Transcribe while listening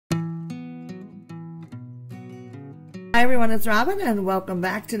Hi everyone, it's Robin and welcome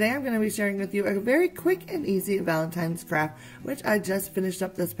back. Today I'm going to be sharing with you a very quick and easy Valentine's craft, which I just finished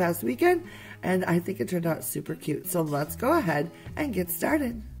up this past weekend and I think it turned out super cute. So let's go ahead and get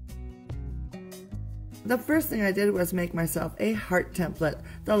started. The first thing I did was make myself a heart template.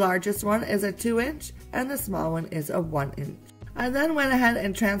 The largest one is a 2-inch and the small one is a 1-inch. I then went ahead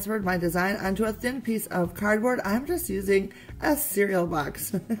and transferred my design onto a thin piece of cardboard. I'm just using a cereal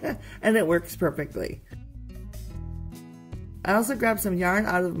box and it works perfectly. I also grabbed some yarn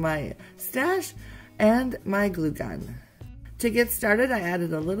out of my stash and my glue gun. To get started, I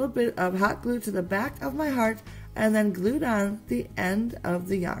added a little bit of hot glue to the back of my heart and then glued on the end of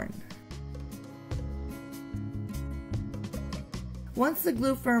the yarn. Once the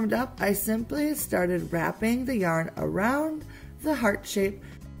glue firmed up, I simply started wrapping the yarn around the heart shape,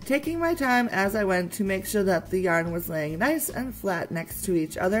 taking my time as I went to make sure that the yarn was laying nice and flat next to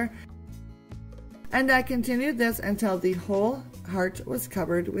each other. And I continued this until the whole heart was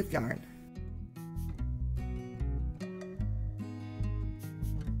covered with yarn.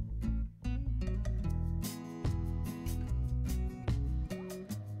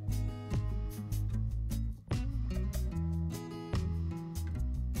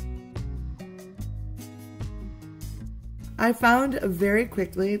 I found very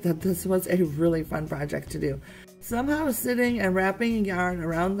quickly that this was a really fun project to do. Somehow sitting and wrapping yarn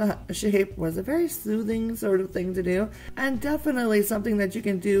around the shape was a very soothing sort of thing to do, and definitely something that you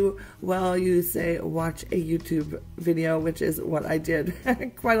can do while you, say, watch a YouTube video, which is what I did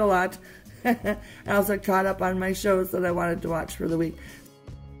quite a lot. I also caught up on my shows that I wanted to watch for the week.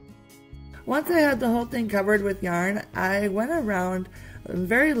 Once I had the whole thing covered with yarn, I went around and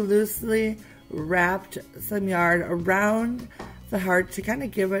very loosely wrapped some yarn around the heart to kind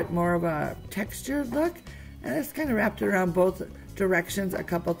of give it more of a textured look. And I just kind of wrapped it around both directions a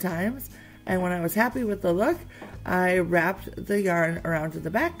couple times. And when I was happy with the look, I wrapped the yarn around to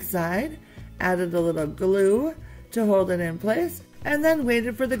the back side, added a little glue to hold it in place, and then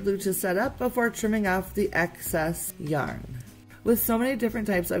waited for the glue to set up before trimming off the excess yarn. With so many different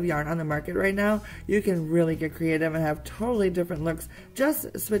types of yarn on the market right now, you can really get creative and have totally different looks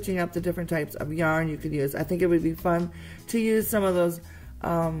just switching up the different types of yarn you could use. I think it would be fun to use some of those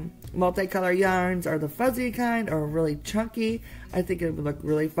multicolor yarns, or the fuzzy kind, or really chunky. I think it would look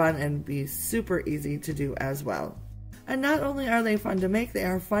really fun and be super easy to do as well. And not only are they fun to make, they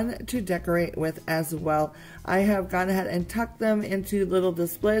are fun to decorate with as well. I have gone ahead and tucked them into little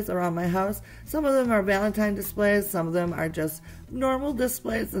displays around my house. Some of them are Valentine displays, some of them are just normal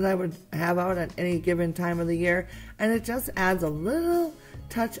displays that I would have out at any given time of the year, and it just adds a little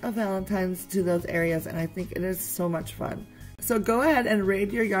touch of Valentine's to those areas, and I think it is so much fun. So go ahead and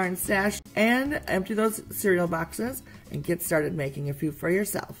raid your yarn stash and empty those cereal boxes and get started making a few for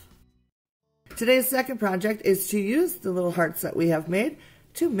yourself. Today's second project is to use the little hearts that we have made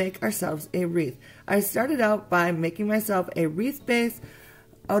to make ourselves a wreath. I started out by making myself a wreath base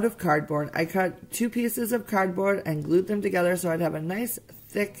out of cardboard. I cut 2 pieces of cardboard and glued them together so I'd have a nice,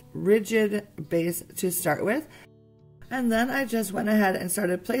 thick, rigid base to start with. And then I just went ahead and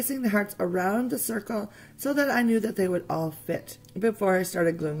started placing the hearts around the circle so that I knew that they would all fit before I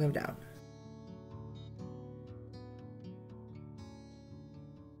started gluing them down.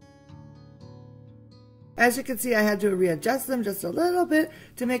 As you can see, I had to readjust them just a little bit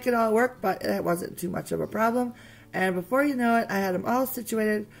to make it all work, but it wasn't too much of a problem. And before you know it, I had them all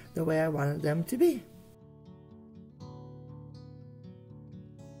situated the way I wanted them to be.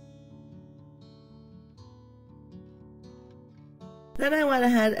 Then I went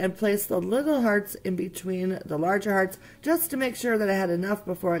ahead and placed the little hearts in between the larger hearts just to make sure that I had enough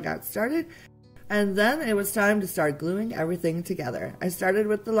before I got started. And then it was time to start gluing everything together. I started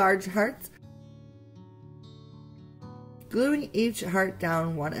with the large hearts, gluing each heart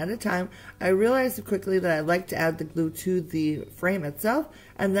down one at a time. I realized quickly that I like to add the glue to the frame itself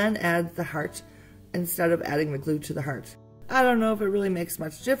and then add the heart instead of adding the glue to the heart. I don't know if it really makes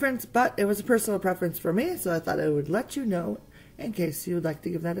much difference, but it was a personal preference for me, so I thought I would let you know in case you would like to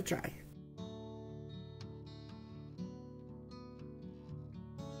give that a try.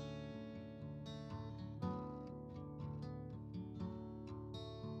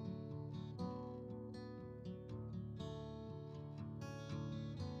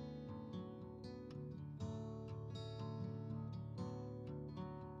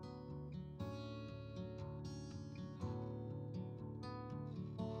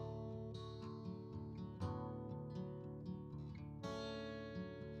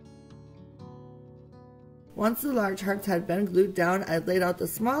 Once the large hearts had been glued down, I laid out the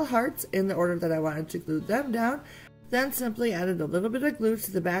small hearts in the order that I wanted to glue them down, then simply added a little bit of glue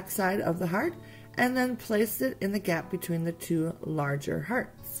to the back side of the heart and then placed it in the gap between the two larger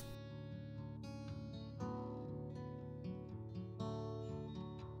hearts.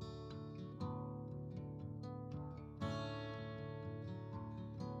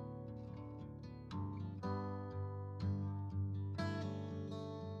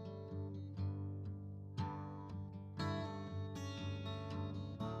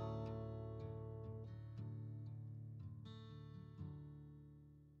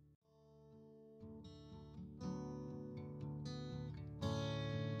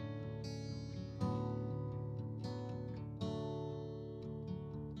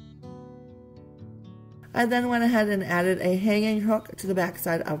 I then went ahead and added a hanging hook to the back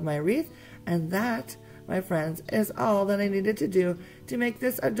side of my wreath, and that, my friends, is all that I needed to do to make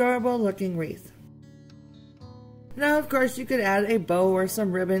this adorable looking wreath. Now, of course, you could add a bow or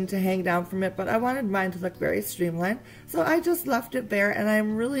some ribbon to hang down from it, but I wanted mine to look very streamlined, so I just left it there, and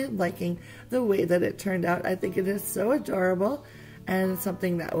I'm really liking the way that it turned out. I think it is so adorable, and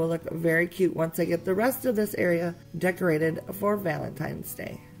something that will look very cute once I get the rest of this area decorated for Valentine's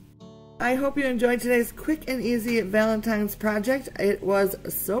Day. I hope you enjoyed today's quick and easy Valentine's project. It was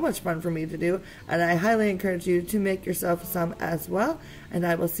so much fun for me to do, and I highly encourage you to make yourself some as well. And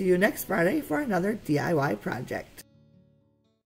I will see you next Friday for another DIY project.